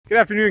Good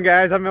afternoon,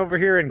 guys. I'm over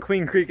here in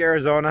Queen Creek,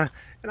 Arizona,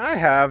 and I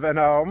have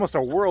almost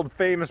a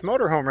world-famous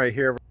motorhome right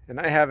here. And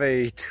I have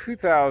a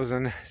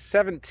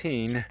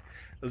 2017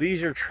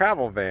 leisure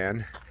travel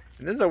van,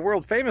 and this is a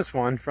world-famous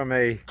one from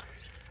a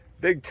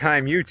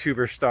big-time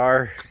YouTuber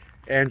star,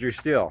 Andrew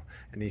Steele,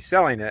 and he's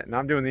selling it, and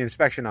I'm doing the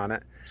inspection on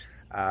it.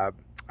 I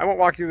won't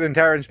walk you through the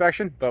entire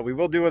inspection, but we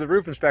will do a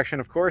roof inspection,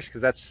 of course,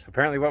 because that's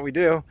apparently what we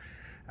do.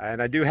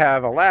 And I do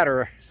have a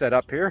ladder set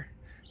up here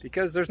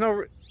because there's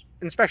no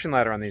inspection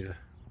ladder on these.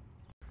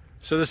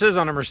 So this is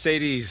on a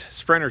Mercedes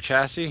Sprinter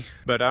chassis,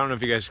 but I don't know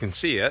if you guys can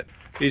see it.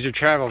 Leisure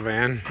travel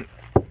van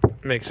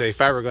makes a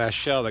fiberglass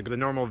shell like the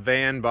normal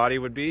van body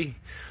would be.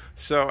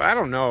 So I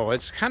don't know,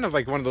 it's kind of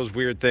like one of those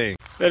weird things.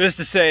 That is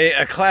to say,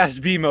 a Class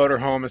B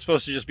motorhome is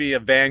supposed to just be a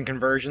van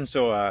conversion,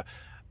 so a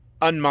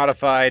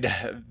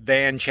unmodified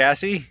van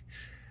chassis.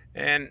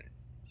 And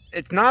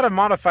it's not a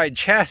modified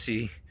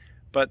chassis,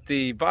 but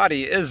the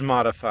body is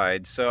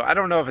modified. So I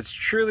don't know if it's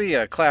truly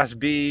a Class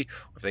B,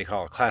 or if they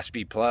call it Class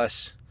B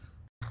plus.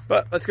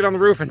 But let's get on the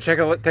roof and take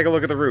a look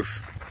at the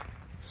roof.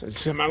 So I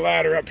set my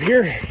ladder up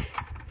here.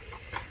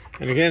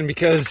 And again,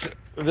 because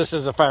this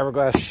is a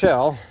fiberglass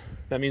shell,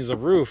 that means the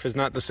roof is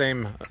not the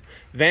same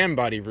van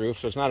body roof,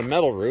 so it's not a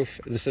metal roof.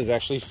 This is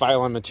actually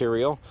Phylon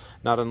material,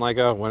 not unlike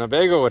a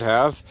Winnebago would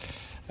have.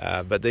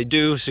 But they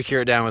do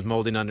secure it down with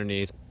molding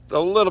underneath. A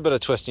little bit of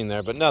twisting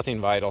there, but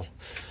nothing vital.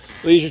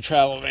 Leisure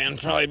travel van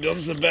probably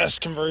builds the best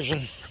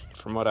conversion,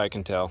 from what I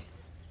can tell.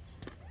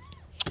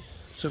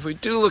 So if we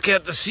do look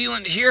at the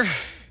sealant here,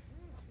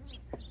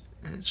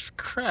 it's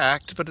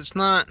cracked, but it's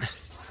not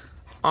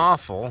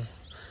awful.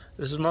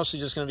 This is mostly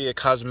just going to be a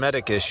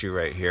cosmetic issue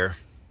right here,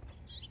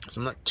 so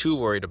I'm not too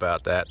worried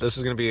about that. This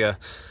is going to be a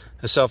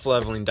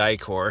self-leveling die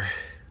core,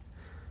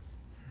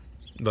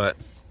 but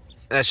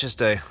that's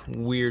just a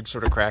weird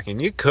sort of cracking.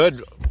 You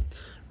could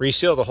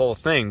reseal the whole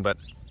thing, but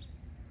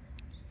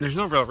there's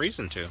no real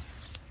reason to.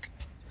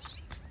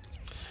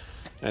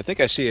 And I think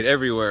I see it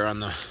everywhere on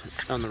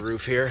the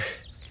roof here.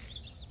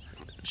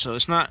 So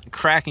it's not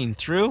cracking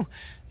through,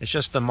 it's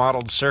just the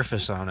mottled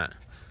surface on it.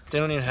 They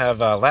don't even have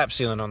lap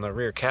sealant on the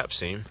rear cap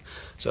seam,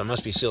 so it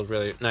must be sealed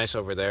really nice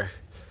over there.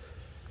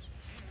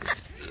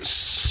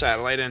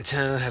 Satellite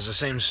antenna has the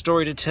same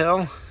story to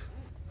tell.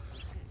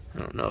 I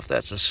don't know if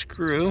that's a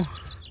screw.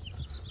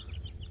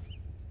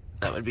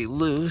 That would be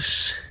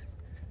loose.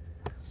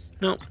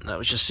 Nope, that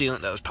was just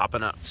sealant that was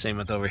popping up. Same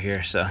with over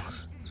here, so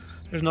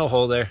there's no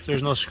hole there,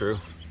 there's no screw.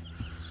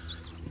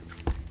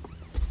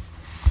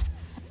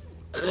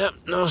 Yep,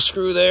 no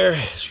screw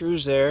there,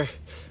 screws there,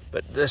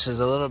 but this is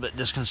a little bit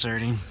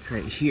disconcerting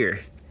right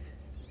here.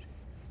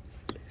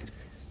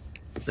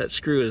 That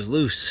screw is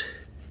loose,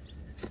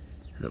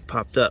 and it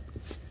popped up.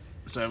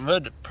 So I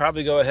would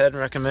probably go ahead and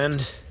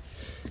recommend,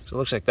 so it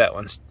looks like that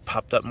one's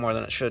popped up more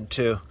than it should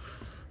too,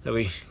 that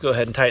we go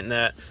ahead and tighten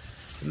that.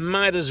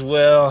 Might as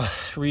well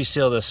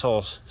reseal this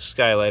whole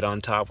skylight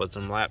on top with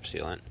some lap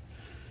sealant,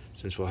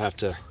 since we'll have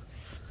to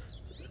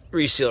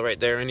reseal right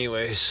there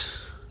anyways.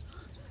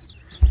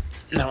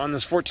 Now on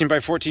this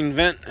 14x14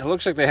 vent, it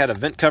looks like they had a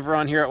vent cover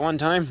on here at one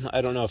time.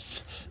 I don't know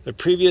if the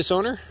previous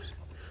owner,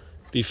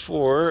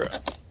 before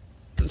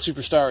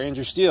superstar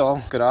Andrew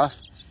Steele, got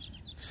off,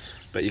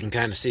 but you can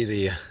kind of see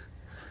the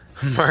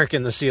mark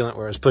in the sealant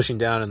where it's pushing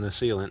down in the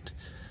sealant.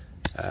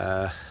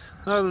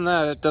 Other than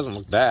that, it doesn't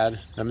look bad.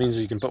 That means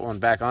you can put one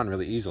back on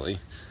really easily.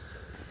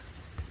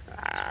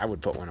 I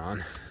would put one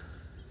on.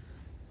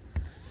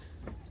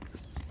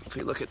 If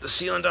we look at the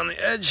sealant on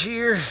the edge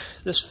here,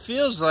 this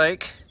feels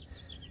like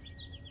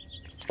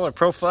a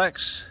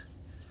ProFlex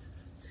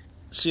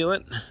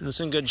sealant, and it's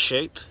in good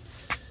shape.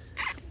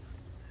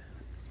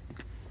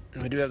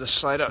 And we do have the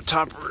slide out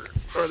topper,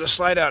 or the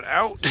slide out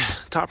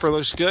topper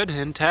looks good,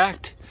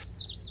 intact.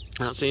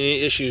 I don't see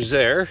any issues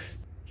there.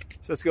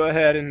 So let's go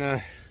ahead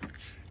and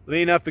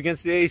lean up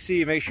against the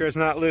AC, make sure it's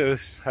not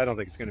loose. I don't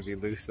think it's going to be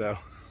loose though.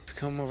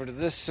 Come over to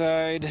this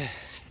side.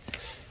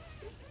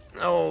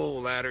 Oh,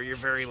 ladder, you're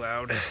very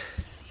loud.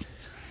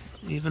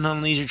 Even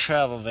on leisure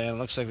travel van,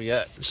 looks like we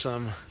got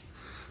some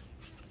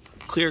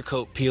clear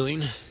coat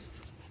peeling. It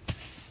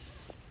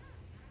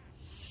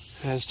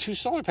has two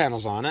solar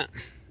panels on it.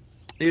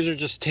 These are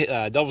just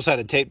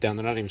double-sided tape down.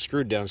 They're not even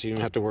screwed down, so you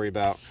don't have to worry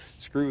about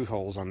screw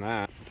holes on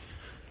that.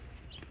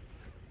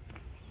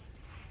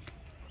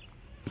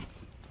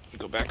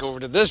 Go back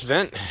over to this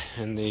vent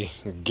in the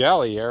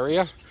galley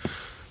area.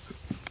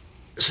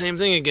 Same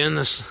thing again,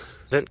 this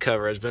vent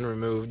cover has been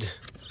removed,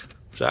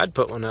 so I'd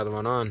put another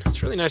one on.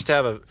 It's really nice to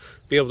have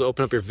be able to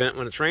open up your vent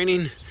when it's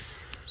raining,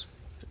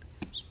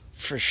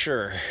 for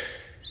sure.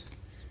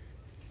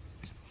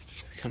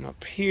 Come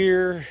up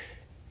here.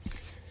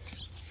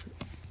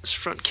 This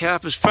front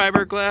cap is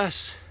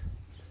fiberglass.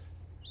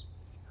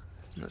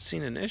 I'm not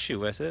seeing an issue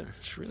with it.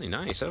 It's really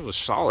nice. That was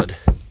solid.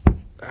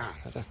 Wow,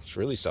 that's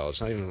really solid.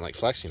 It's not even like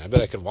flexing. I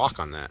bet I could walk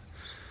on that.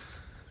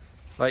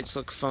 Lights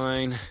look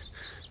fine.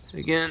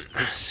 Again,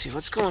 let's see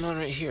what's going on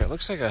right here. It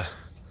looks like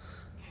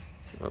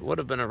what would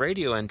have been a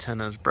radio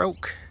antenna is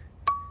broke.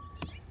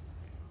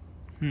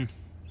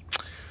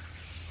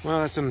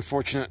 Well, that's an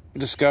unfortunate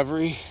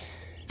discovery.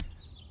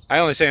 I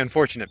only say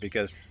unfortunate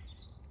because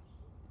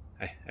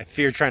I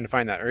fear trying to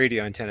find that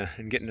radio antenna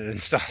and getting it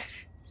installed.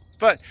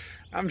 But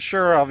I'm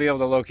sure I'll be able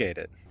to locate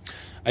it.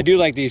 I do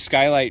like these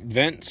skylight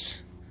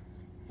vents.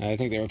 I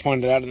think they were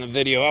pointed out in the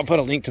video. I'll put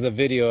a link to the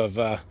video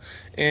of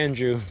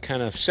Andrew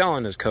kind of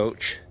selling his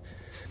coach.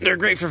 They're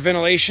great for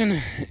ventilation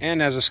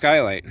and as a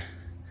skylight.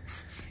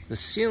 The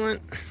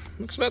sealant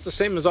looks about the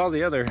same as all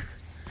the other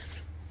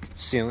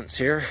sealants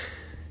here.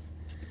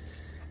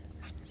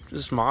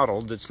 Just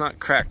modeled. It's not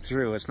cracked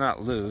through. It's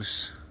not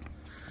loose.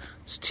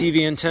 This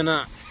TV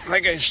antenna,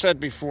 like I said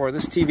before,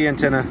 this TV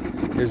antenna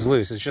is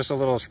loose. It's just a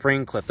little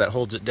spring clip that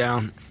holds it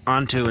down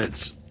onto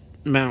its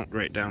mount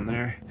right down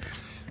there.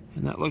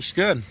 And that looks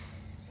good.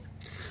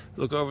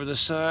 Look over the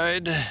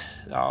side.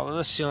 All of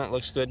this sealant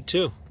looks good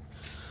too.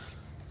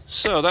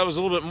 So that was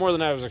a little bit more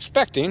than I was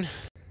expecting.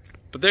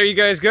 But there you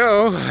guys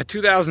go. A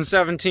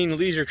 2017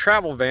 leisure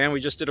travel van.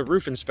 We just did a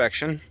roof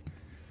inspection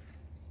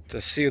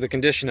to see the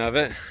condition of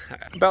it.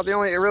 About the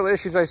only real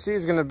issues I see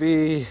is going to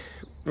be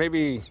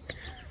maybe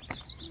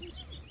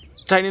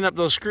tightening up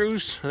those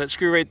screws, that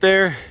screw right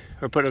there,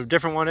 or put a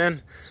different one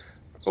in.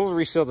 We'll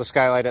reseal the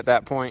skylight at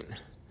that point.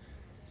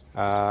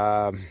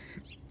 The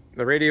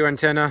radio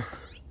antenna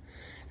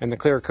and the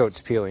clear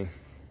coat's peeling.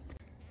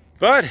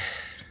 But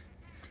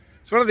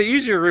it's one of the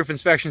easier roof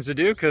inspections to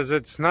do because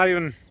it's not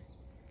even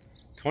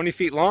 20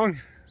 feet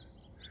long.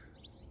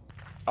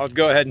 I'll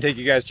go ahead and take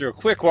you guys through a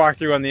quick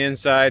walkthrough on the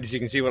inside so you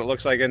can see what it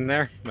looks like in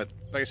there. But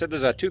like I said,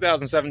 there's a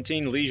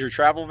 2017 leisure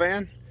travel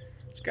van.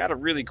 It's got a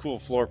really cool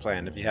floor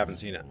plan if you haven't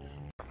seen it.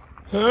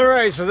 All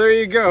right, so there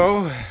you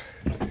go.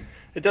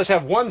 It does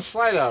have one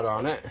slide out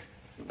on it.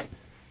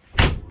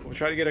 We'll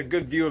try to get a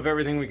good view of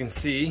everything we can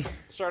see.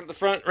 Start at the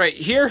front right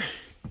here.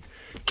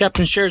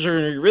 Captain's chairs are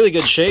in really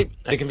good shape.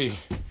 They can be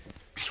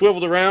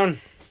swiveled around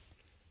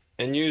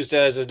and used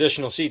as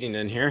additional seating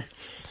in here.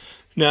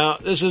 Now,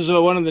 this is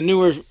one of the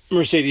newer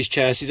Mercedes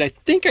chassis. I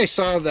think I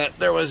saw that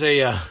there was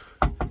a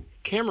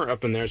camera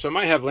up in there, so it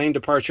might have lane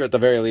departure at the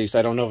very least.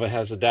 I don't know if it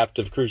has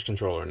adaptive cruise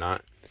control or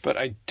not. But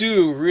I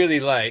do really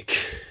like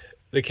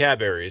the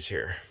cab areas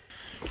here.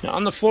 Now,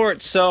 on the floor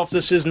itself,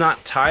 this is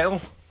not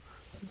tile.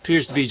 It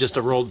appears to be just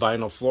a rolled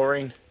vinyl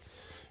flooring.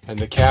 And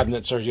the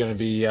cabinets are going to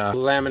be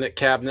laminate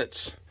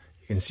cabinets.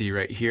 You can see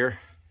right here.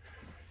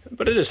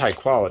 But it is high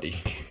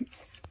quality.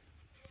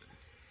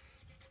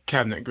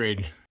 Cabinet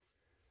grade.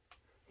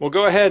 We'll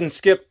go ahead and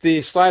skip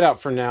the slide out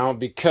for now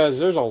because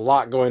there's a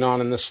lot going on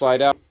in this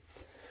slide out.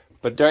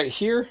 But right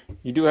here,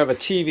 you do have a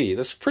TV.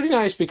 This is pretty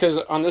nice because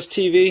on this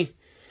TV,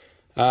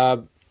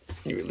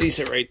 you release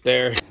it right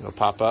there. It'll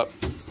pop up.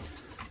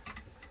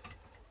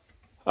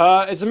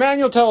 It's a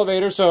manual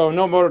televator, so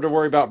no motor to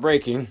worry about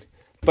braking.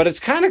 But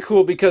it's kind of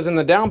cool because in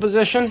the down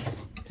position,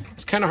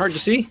 it's kind of hard to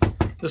see.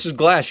 This is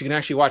glass. You can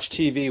actually watch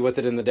TV with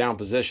it in the down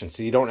position,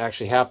 so you don't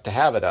actually have to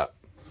have it up.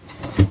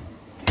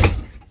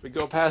 If we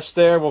go past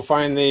there, we'll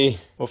find the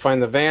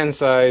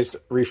van-sized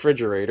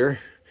refrigerator.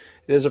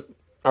 It is a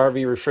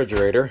RV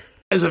refrigerator.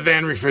 It is a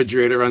van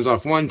refrigerator. Runs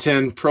off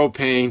 110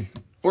 propane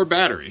or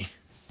battery.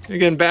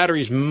 Again,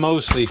 battery's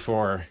mostly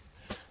for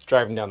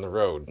driving down the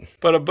road.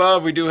 But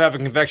above, we do have a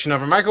convection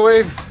oven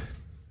microwave.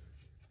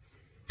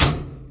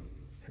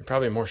 And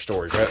probably more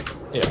storage, right?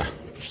 Yeah,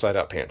 slide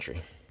out pantry.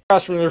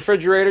 Across from the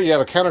refrigerator, you have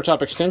a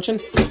countertop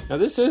extension. Now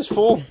this is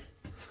full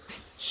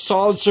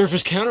solid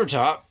surface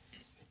countertop.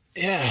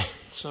 Yeah,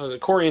 so the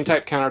Corian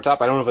type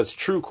countertop. I don't know if it's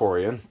true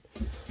Corian.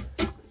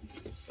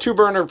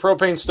 2-burner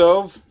propane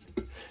stove.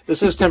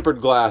 This is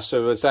tempered glass,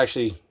 so it's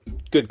actually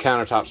good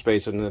countertop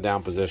space in the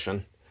down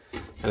position.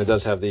 And it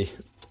does have the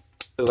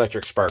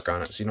electric spark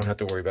on it, so you don't have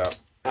to worry about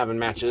having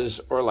matches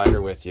or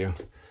lighter with you.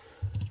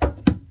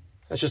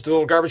 That's just a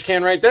little garbage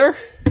can right there.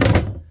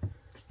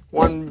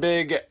 One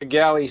big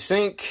galley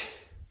sink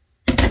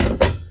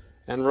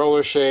and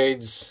roller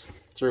shades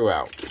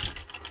throughout.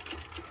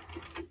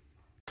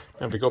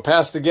 And if we go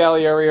past the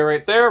galley area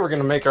right there, we're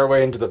going to make our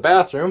way into the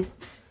bathroom.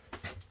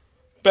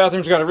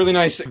 Bathroom's got a really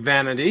nice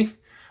vanity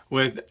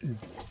with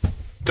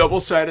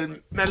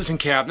double-sided medicine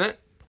cabinet.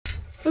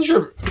 This is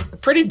your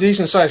pretty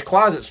decent sized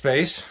closet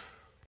space.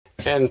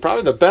 And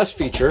probably the best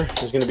feature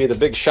is going to be the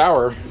big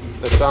shower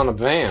that's on a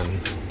van.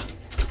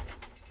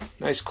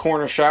 Nice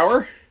corner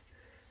shower.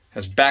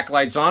 Has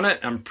backlights on it.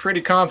 I'm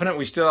pretty confident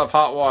we still have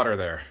hot water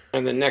there.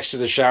 And then next to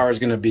the shower is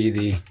going to be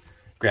the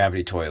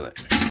gravity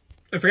toilet.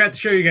 I forgot to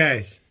show you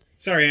guys.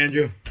 Sorry,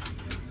 Andrew.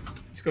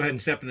 Let's go ahead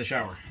and step in the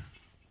shower.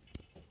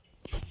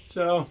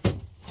 So,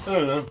 I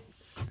don't know.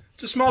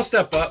 It's a small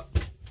step up.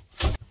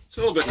 It's a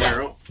little bit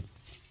narrow.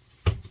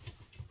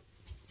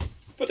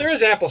 But there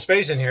is ample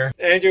space in here.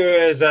 Andrew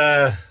is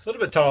a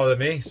little bit taller than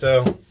me,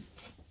 so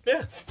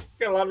yeah,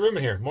 got a lot of room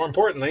in here. More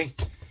importantly,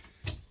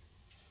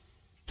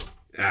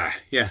 yeah,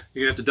 you're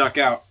gonna have to duck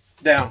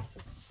down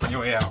on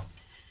your way out.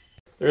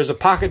 There's a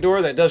pocket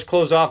door that does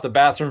close off the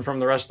bathroom from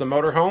the rest of the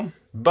motorhome,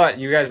 but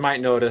you guys might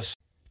notice,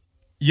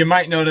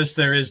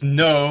 there is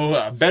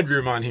no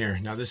bedroom on here.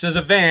 Now this is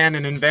a van,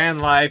 and in van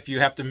life, you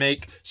have to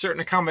make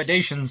certain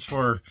accommodations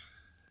for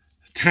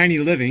tiny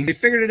living. They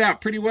figured it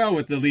out pretty well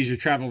with the leisure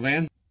travel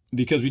van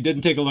because we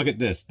didn't take a look at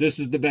this. This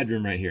is the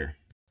bedroom right here.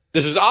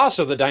 This is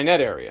also the dinette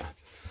area.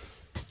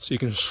 So you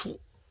can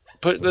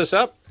put this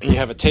up and you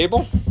have a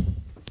table.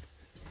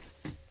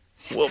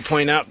 We'll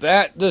point out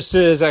that this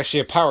is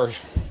actually a power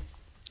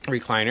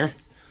recliner.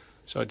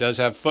 So it does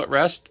have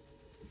footrest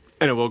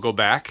and it will go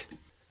back.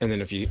 And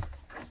then if you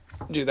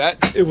do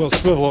that, it will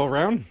swivel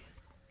around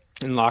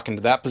and lock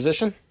into that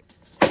position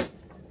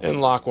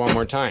and lock one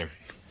more time.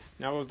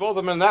 Now with both of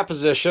them in that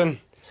position,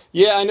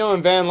 yeah, I know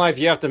in van life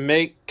you have to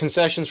make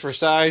concessions for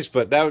size,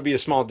 but that would be a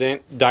small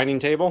dining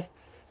table.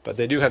 But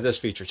they do have this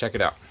feature. Check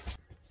it out.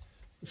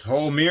 This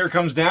whole mirror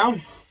comes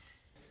down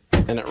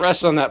and it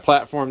rests on that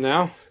platform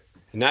now.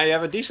 And now you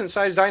have a decent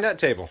sized dinette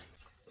table.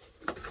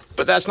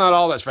 But that's not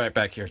all that's right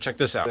back here. Check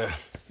this out.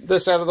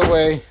 This out of the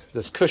way,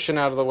 this cushion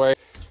out of the way.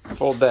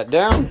 Fold that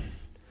down,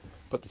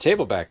 put the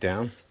table back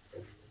down.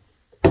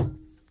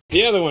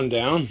 The other one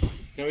down.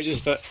 Now we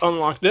just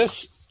unlock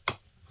this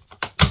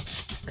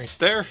right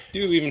there.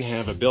 You even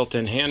have a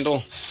built-in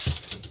handle.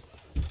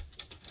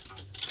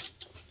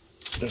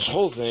 This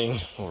whole thing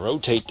will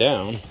rotate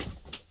down.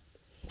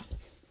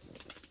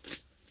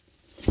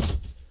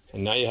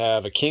 And now you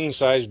have a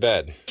king-size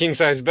bed.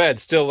 King-size bed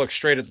still looks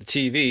straight at the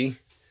TV.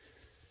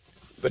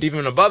 But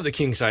even above the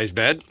king-size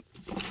bed,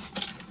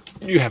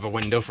 you have a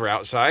window for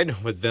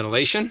outside with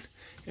ventilation.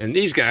 And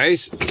these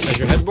guys, as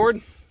your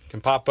headboard,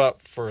 can pop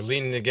up for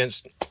leaning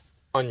against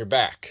on your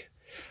back.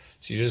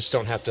 So you just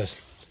don't have to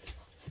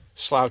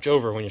slouch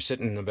over when you're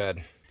sitting in the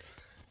bed.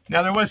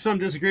 Now there was some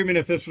disagreement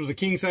if this was a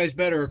king-size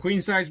bed or a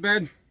queen-size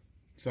bed.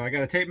 So I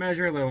got a tape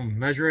measure, they'll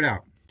measure it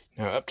out.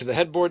 Now up to the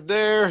headboard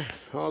there,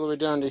 all the way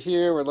down to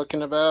here, we're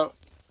looking about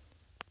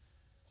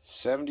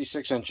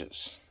 76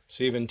 inches.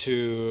 So even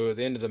to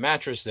the end of the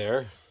mattress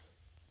there,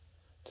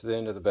 to the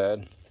end of the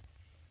bed,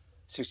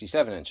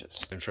 67 inches.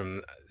 And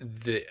from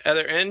the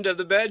other end of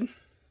the bed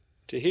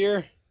to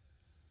here,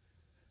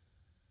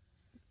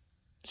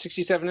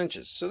 67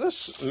 inches. So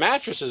this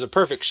mattress is a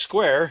perfect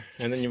square,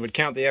 and then you would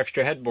count the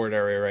extra headboard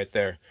area right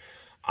there.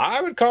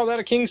 I would call that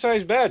a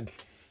king-size bed.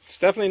 It's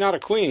definitely not a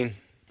queen.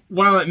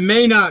 While it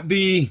may not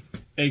be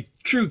a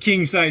true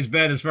king-size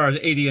bed as far as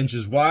 80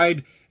 inches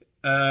wide,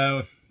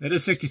 it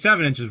is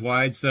 67 inches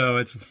wide, so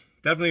it's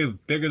definitely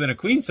bigger than a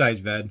queen-size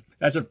bed.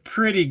 That's a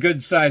pretty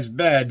good-sized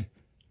bed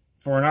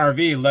for an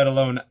RV, let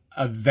alone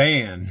a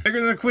van.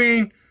 Bigger than a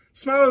queen,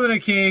 smaller than a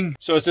king.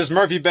 So it's this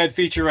Murphy bed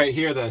feature right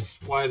here that's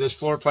why this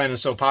floor plan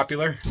is so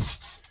popular.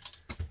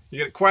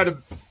 You get quite a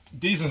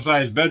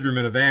decent-sized bedroom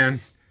in a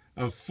van,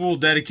 a full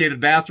dedicated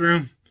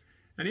bathroom,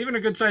 and even a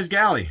good-sized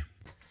galley.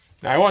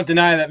 Now, I won't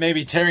deny that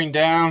maybe tearing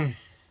down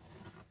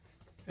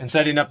and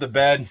setting up the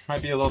bed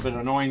might be a little bit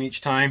annoying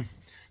each time,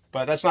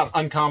 but that's not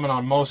uncommon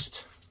on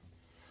most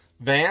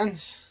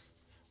vans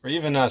or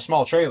even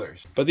small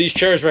trailers. But these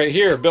chairs right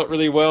here are built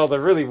really well.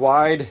 They're really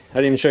wide. I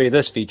didn't even show you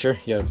this feature.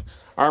 You have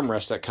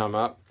armrests that come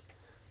up.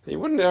 You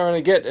wouldn't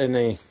really get in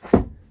a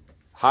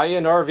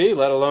high-end RV,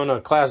 let alone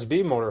a Class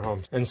B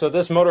motorhome. And so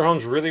this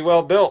motorhome's really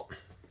well built.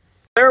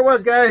 There it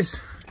was,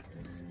 guys.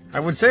 I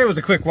would say it was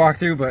a quick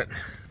walkthrough, but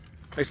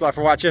thanks a lot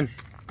for watching.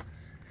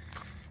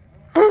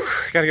 Whew,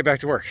 gotta get back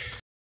to work.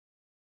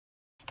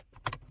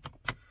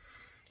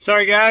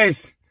 Sorry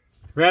guys,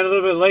 ran a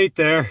little bit late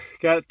there,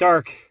 got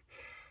dark.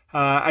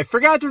 I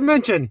forgot to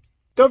mention,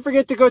 don't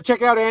forget to go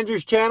check out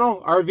Andrew's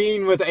channel,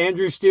 RVing with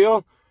Andrew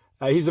Steele.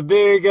 He's a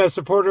big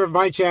supporter of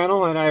my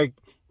channel, and I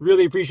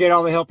really appreciate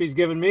all the help he's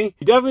given me.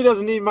 He definitely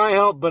doesn't need my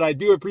help, but I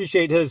do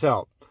appreciate his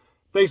help.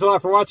 Thanks a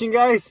lot for watching,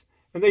 guys,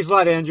 and thanks a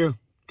lot, Andrew.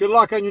 Good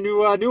luck on your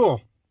new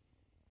Newell.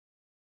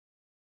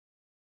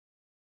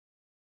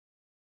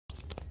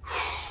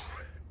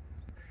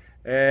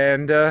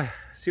 And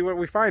see what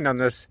we find on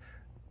this.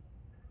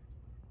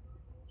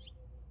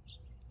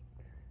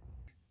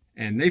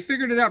 And they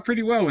figured it out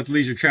pretty well with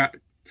leisure travel.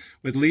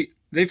 They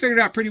figured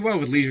it out pretty well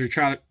with leisure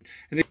travel.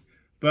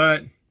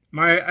 But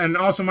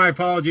also my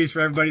apologies for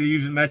everybody that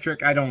uses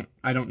metric. I don't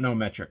know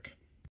metric.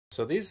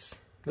 So this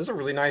is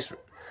really nice,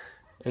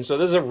 and so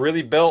this is a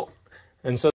really built, and so